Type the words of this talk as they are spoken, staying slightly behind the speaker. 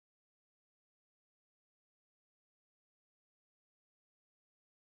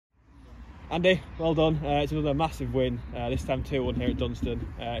Andy, well done. It's another massive win, this time 2-1 here at Dunston.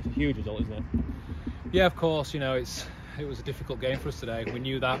 It's a huge result, isn't it? Yeah, of course. You know, it was a difficult game for us today. We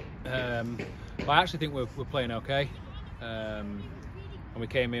knew that. But I actually think we're playing okay. And we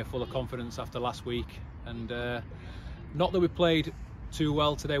came here full of confidence after last week. And not that we played too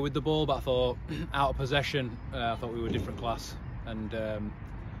well today with the ball, but I thought out of possession, I thought we were a different class. And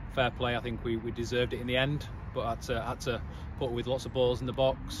fair play, I think we deserved it in the end. But had to put with lots of balls in the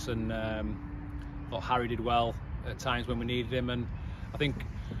box, and thought Harry did well at times when we needed him, and I think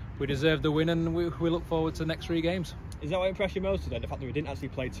we deserved the win, and we look forward to the next 3 games. Is that what impressed you most today? The fact that we didn't actually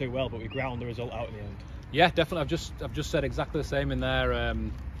play too well, but we ground the result out in the end? Yeah, definitely. I've just said exactly the same in there.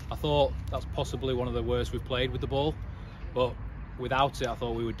 I thought that's possibly one of the worst we've played with the ball, but without it, I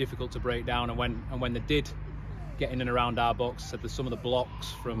thought we were difficult to break down. And when they did get in and around our box, said there's some of the blocks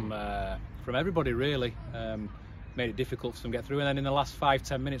from everybody really made it difficult for them to get through. And then in the last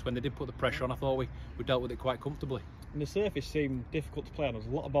 5-10 minutes, when they did put the pressure on, I thought we dealt with it quite comfortably. And the surface seemed difficult to play on. There's a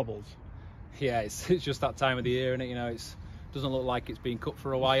lot of bobbles. Yeah, it's just that time of the year, and you know, it doesn't look like it's been cut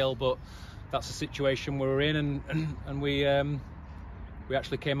for a while, but that's the situation we were in, and we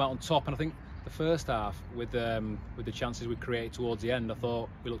actually came out on top. And I think the first half, with the chances we created towards the end, I thought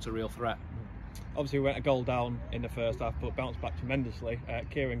we looked a real threat. Obviously we went a goal down in the first half, but bounced back tremendously.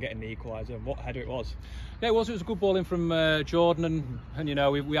 Kieran getting the equaliser, and what a header it was. Yeah, it was a good ball in from Jordan, and you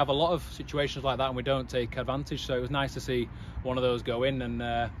know, we have a lot of situations like that and we don't take advantage, so it was nice to see one of those go in.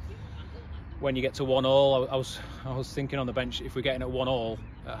 And when you get to 1-1, I was thinking on the bench, if we're getting at 1-1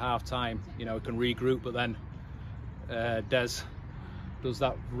 at half time, you know, we can regroup, but then Des does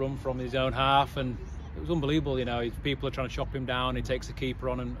that run from his own half, and it was unbelievable. You know, people are trying to chop him down, he takes the keeper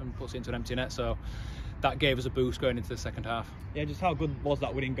on and puts it into an empty net, so that gave us a boost going into the second half. Yeah, just how good was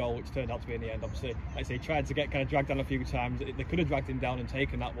that winning goal, which turned out to be in the end? Obviously, like I say, he tried to get kind of dragged down a few times. They could have dragged him down and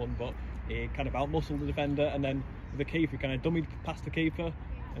taken that one, but he kind of outmuscled the defender, and then the keeper kind of dummied past the keeper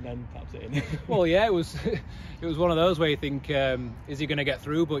and then taps it in. Well, yeah, it was one of those where you think, is he going to get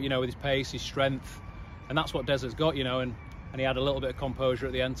through? But you know, with his pace, his strength, and that's what Des has got, you know, and he had a little bit of composure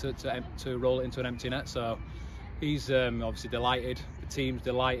at the end to roll it into an empty net. So he's obviously delighted, the team's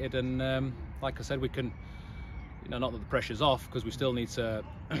delighted, and like I said, we can, you know, not that the pressure's off, because we still need to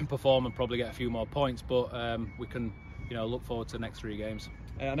perform and probably get a few more points, but we can, you know, look forward to the next 3 games.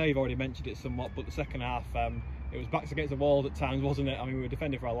 I know you've already mentioned it somewhat, but the second half, it was backs against the wall at times, wasn't it? I mean, we were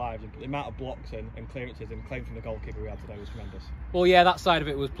defending for our lives, and the amount of blocks and clearances and claims from the goalkeeper we had today was tremendous. Well, yeah, that side of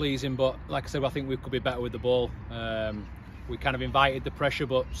it was pleasing, but like I said, I think we could be better with the ball. We kind of invited the pressure,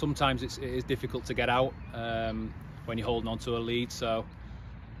 but sometimes it is difficult to get out when you're holding on to a lead. So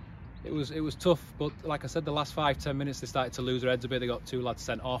it was tough, but like I said, the last 5-10 minutes they started to lose their heads a bit. They got 2 lads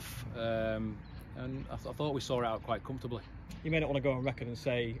sent off, and I thought we saw it out quite comfortably. You may not want to go on record and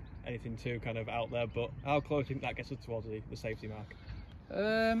say anything too kind of out there, but how close do you think that gets us towards the safety mark?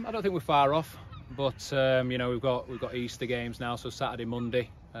 I don't think we're far off, but you know, we've got Easter games now, so Saturday, Monday.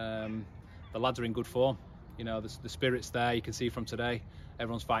 The lads are in good form. You know, the spirit's there. You can see from today,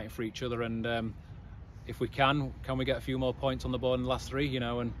 everyone's fighting for each other, and if we can we get a few more points on the board in the last 3, you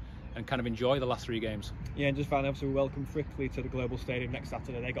know, and kind of enjoy the last 3 games. Yeah, and just finally, obviously, we welcome Frickley to the Global Stadium next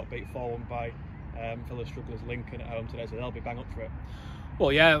Saturday. They got beat 4-1 by fellow strugglers Lincoln at home today, so they'll be bang up for it.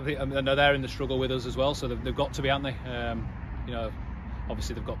 Well, yeah, and they're in the struggle with us as well, so they've got to be, aren't they? You know,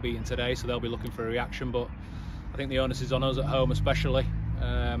 obviously they've got beaten today, so they'll be looking for a reaction, but I think the onus is on us at home especially.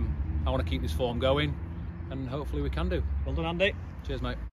 I want to keep this form going, and hopefully we can do. Well done, Andy. Cheers, mate.